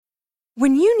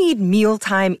When you need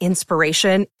mealtime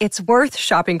inspiration, it's worth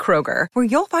shopping Kroger, where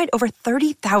you'll find over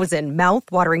 30,000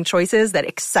 mouth-watering choices that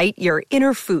excite your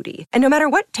inner foodie. And no matter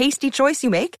what tasty choice you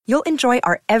make, you'll enjoy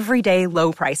our everyday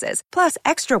low prices, plus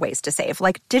extra ways to save,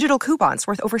 like digital coupons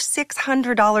worth over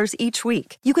 $600 each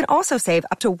week. You can also save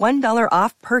up to $1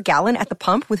 off per gallon at the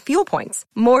pump with fuel points.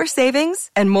 More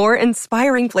savings and more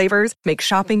inspiring flavors make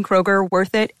shopping Kroger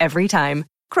worth it every time.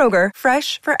 Kroger,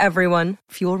 fresh for everyone.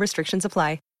 Fuel restrictions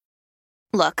apply.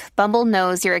 Look, Bumble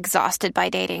knows you're exhausted by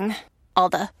dating. All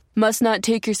the, must not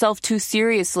take yourself too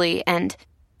seriously, and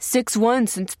 6'1"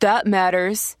 since that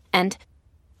matters, and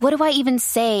what do I even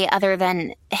say other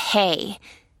than, hey?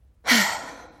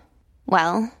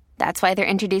 Well, that's why they're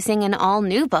introducing an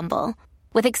all-new Bumble,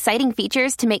 with exciting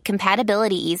features to make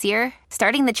compatibility easier,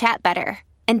 starting the chat better,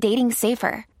 and dating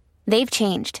safer. They've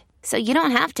changed, so you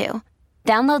don't have to.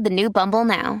 Download the new Bumble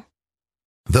now.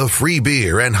 The Free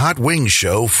Beer and Hot Wings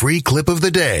Show free clip of the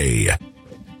day.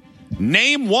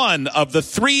 Name one of the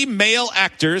 3 male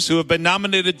actors who have been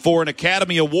nominated for an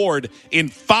Academy Award in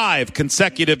 5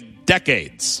 consecutive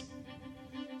decades.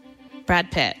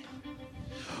 Brad Pitt.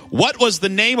 What was the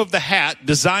name of the hat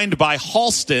designed by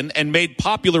Halston and made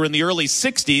popular in the early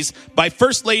 60s by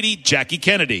First Lady Jackie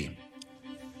Kennedy?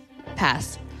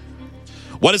 Pass.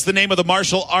 What is the name of the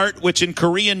martial art which in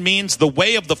Korean means the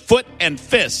way of the foot and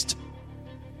fist?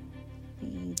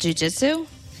 Jiu-jitsu?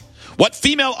 What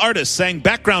female artist sang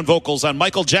background vocals on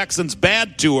Michael Jackson's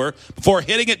Bad tour before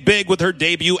hitting it big with her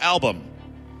debut album?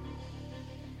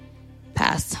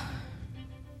 Pass.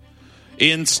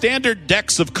 In standard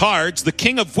decks of cards, the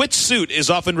king of which suit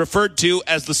is often referred to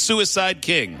as the Suicide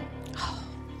King?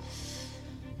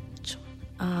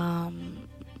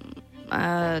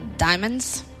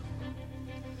 Diamonds?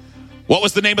 What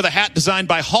was the name of the hat designed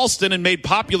by Halston and made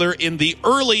popular in the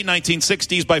early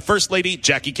 1960s by First Lady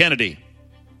Jackie Kennedy?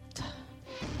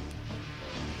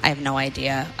 I have no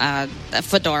idea. A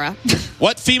fedora.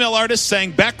 What female artist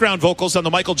sang background vocals on the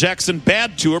Michael Jackson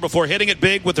Bad tour before hitting it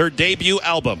big with her debut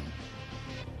album?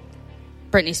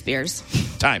 Britney Spears.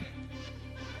 Time.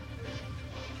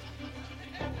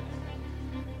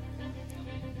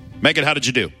 Megan, how did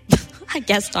you do? I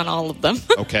guessed on all of them.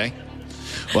 Okay.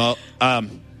 Well,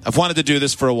 I've wanted to do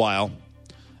this for a while.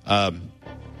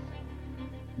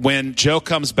 When Joe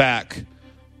comes back,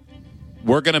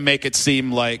 we're going to make it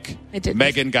seem like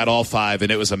Megan got all 5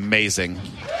 and it was amazing.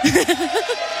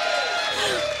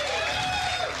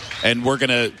 And we're going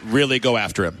to really go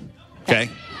after him.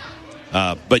 Okay?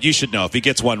 But you should know, if he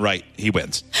gets one right, he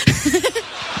wins.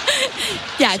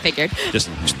 Yeah, I figured. Just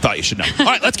thought you should know. All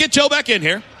right, let's get Joe back in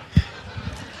here.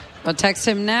 I'll text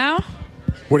him now.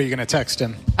 What are you going to text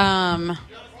him?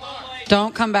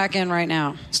 Don't come back in right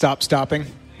now. Stop stopping.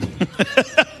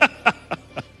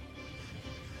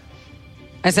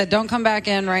 I said don't come back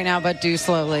in right now, but do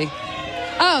slowly.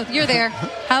 Oh, you're there.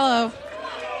 Hello.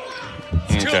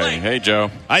 Okay. Hey,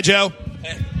 Joe. Hi, Joe.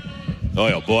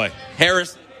 Oh, boy.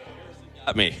 Harrison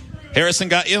got me. Harrison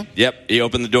got you? Yep. He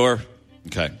opened the door.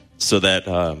 Okay. So that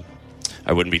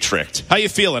I wouldn't be tricked. How you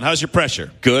feeling? How's your pressure?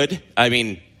 Good. I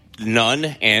mean, none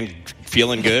and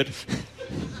feeling good.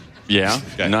 Yeah.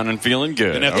 Okay. None and feeling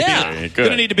good. Okay, good. Going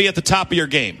to need to be at the top of your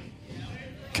game.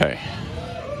 Okay.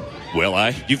 Will I?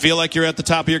 You feel like you're at the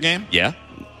top of your game? Yeah.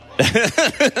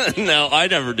 No, I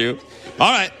never do. All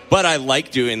right. But I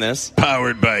like doing this.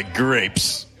 Powered by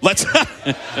grapes. Let's.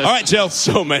 All right, Joe.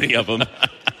 So many of them.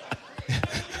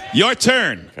 Your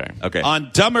turn. Okay. On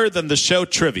Dumber Than the Show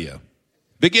trivia.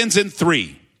 Begins in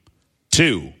 3,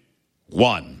 2,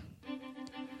 1.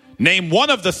 Name one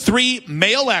of the 3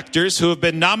 male actors who have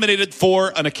been nominated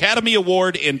for an Academy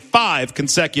Award in 5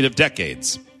 consecutive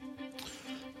decades.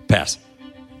 Pass.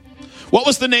 What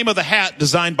was the name of the hat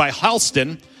designed by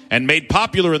Halston and made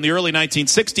popular in the early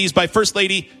 1960s by First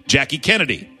Lady Jackie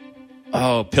Kennedy?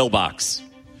 Oh, pillbox.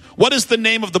 What is the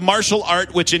name of the martial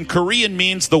art which in Korean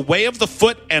means the way of the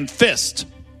foot and fist?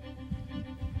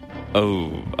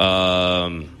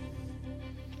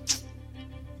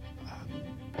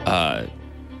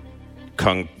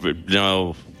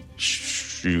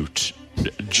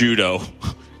 Judo.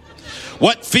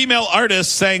 What female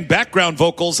artist sang background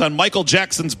vocals on Michael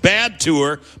Jackson's Bad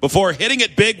tour before hitting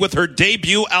it big with her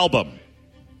debut album?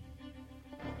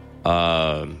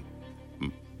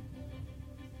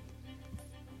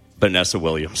 Vanessa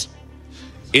Williams.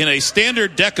 In a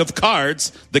standard deck of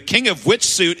cards, the king of which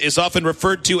suit is often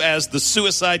referred to as the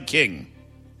Suicide King?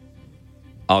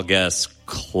 I'll guess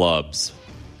clubs.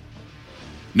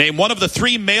 Name one of the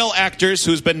 3 male actors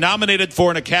who's been nominated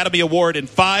for an Academy Award in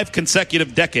 5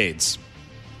 consecutive decades.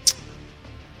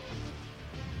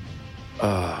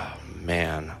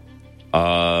 Man.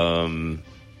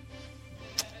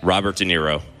 Robert De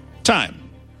Niro. Time.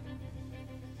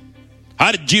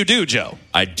 How did you do, Joe?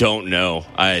 I don't know.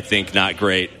 I think not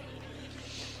great.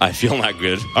 I feel not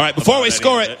good. All right, before we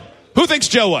score it, who thinks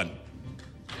Joe won?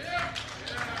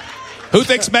 Who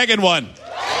thinks Megan won?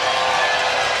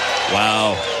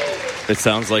 Wow. It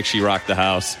sounds like she rocked the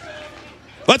house.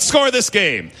 Let's score this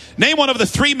game. Name one of the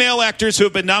 3 male actors who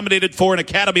have been nominated for an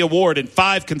Academy Award in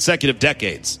 5 consecutive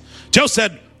decades. Joe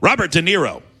said Robert De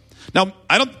Niro. Now,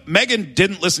 Megan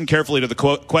didn't listen carefully to the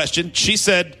question. She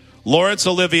said Laurence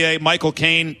Olivier, Michael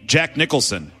Caine, Jack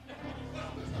Nicholson.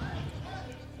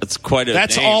 That's quite a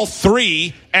That's name. all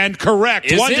 3 and correct.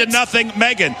 Is 1-0,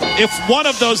 Megan. If one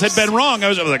of those had been wrong, I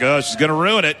was like, oh, she's going to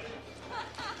ruin it.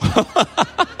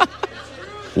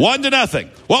 1-0.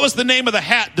 What was the name of the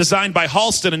hat designed by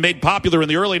Halston and made popular in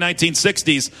the early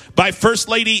 1960s by First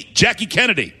Lady Jackie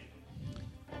Kennedy?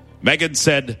 Megan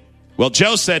said,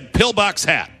 Joe said pillbox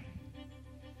hat.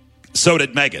 So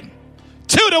did Megan.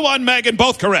 2-1, Megan,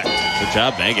 both correct. Good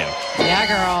job, Megan. Yeah,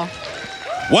 girl.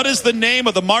 What is the name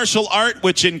of the martial art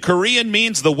which in Korean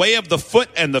means the way of the foot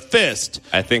and the fist?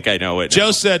 I think I know it.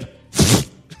 Joe said,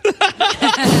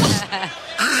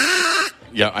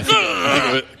 Yeah, I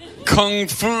think Kung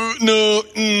Fu no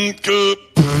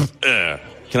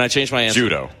Can I change my answer?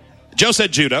 Judo. Joe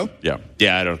said judo. Yeah.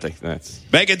 Yeah, I don't think that's...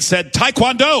 Megan said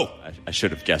taekwondo. I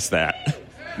should have guessed that.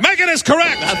 Megan is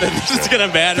correct. Not that this is going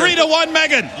to matter. 3-1,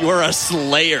 Megan. You're a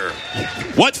slayer.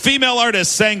 What female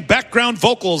artist sang background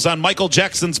vocals on Michael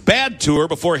Jackson's Bad Tour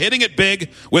before hitting it big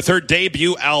with her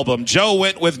debut album? Joe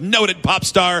went with noted pop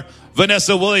star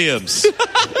Vanessa Williams,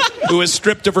 who was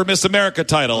stripped of her Miss America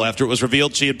title after it was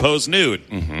revealed she had posed nude.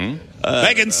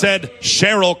 Megan said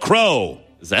Sheryl Crow.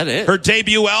 Is that it? Her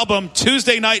debut album,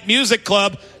 Tuesday Night Music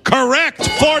Club. Correct.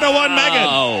 4-1, Megan.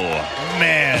 Oh,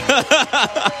 Man.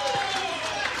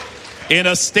 In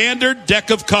a standard deck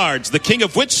of cards, the king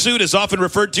of which suit is often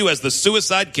referred to as the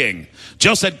Suicide King?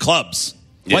 Joe said clubs.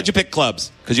 Yeah. Why'd you pick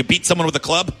clubs? Because you beat someone with a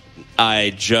club?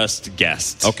 I just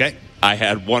guessed. Okay. I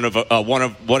had one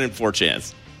in 4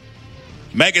 chance.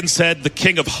 Megan said the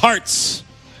king of hearts.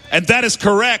 And that is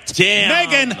correct. Damn.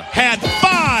 Megan had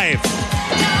 5.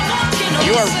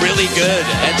 You are really good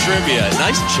at trivia.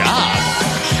 Nice job.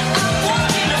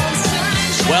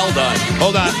 Well done.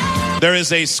 Hold on. There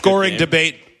is a scoring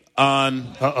debate on...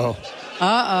 Uh-oh.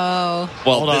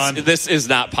 Well, this is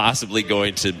not possibly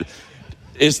going to...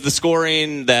 Is the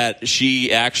scoring that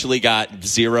she actually got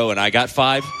 0 and I got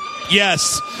 5?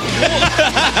 Yes.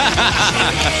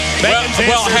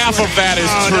 Well, half of that is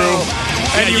true.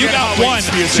 And you got 1.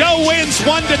 Joe wins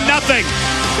 1-0.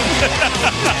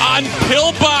 On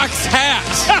pillbox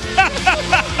hats.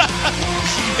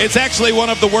 It's actually one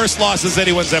of the worst losses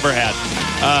anyone's ever had.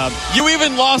 You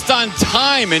even lost on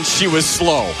time, and she was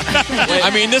slow.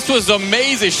 I mean, this was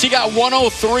amazing. She got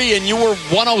 103, and you were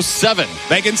 107.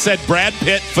 Megan said Brad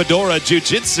Pitt, Fedora,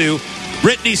 Jiu-Jitsu,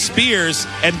 Britney Spears,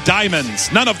 and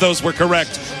diamonds. None of those were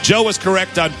correct. Joe was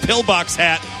correct on pillbox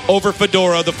hat over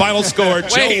Fedora. The final score,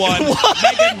 Joe won.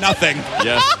 Megan, nothing.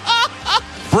 Yes.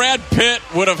 Brad Pitt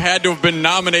would have had to have been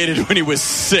nominated when he was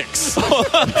 6 for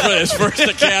his first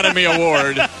Academy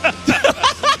Award.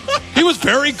 He was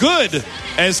very good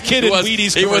as Kid in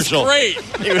Wheaties commercial. He was great.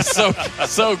 He was so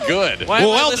good. Why am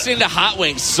I listening to Hot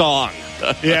Wings song?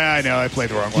 Yeah, I know. I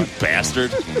played the wrong one.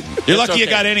 Bastard. You're lucky you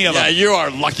got any of them. Yeah, you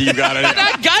are lucky you got it.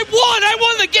 I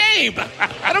won the game.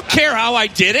 I don't care how I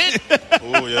did it.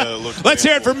 Oh yeah, look. Let's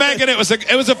hear it for Megan. It was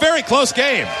a very close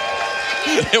game.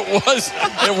 It was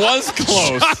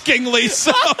close. Shockingly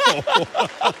so.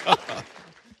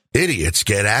 Idiots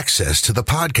get access to the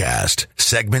podcast,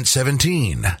 segment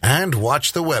 17, and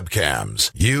watch the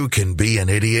webcams. You can be an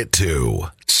idiot too.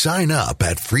 Sign up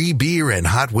at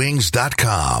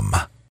freebeerandhotwings.com.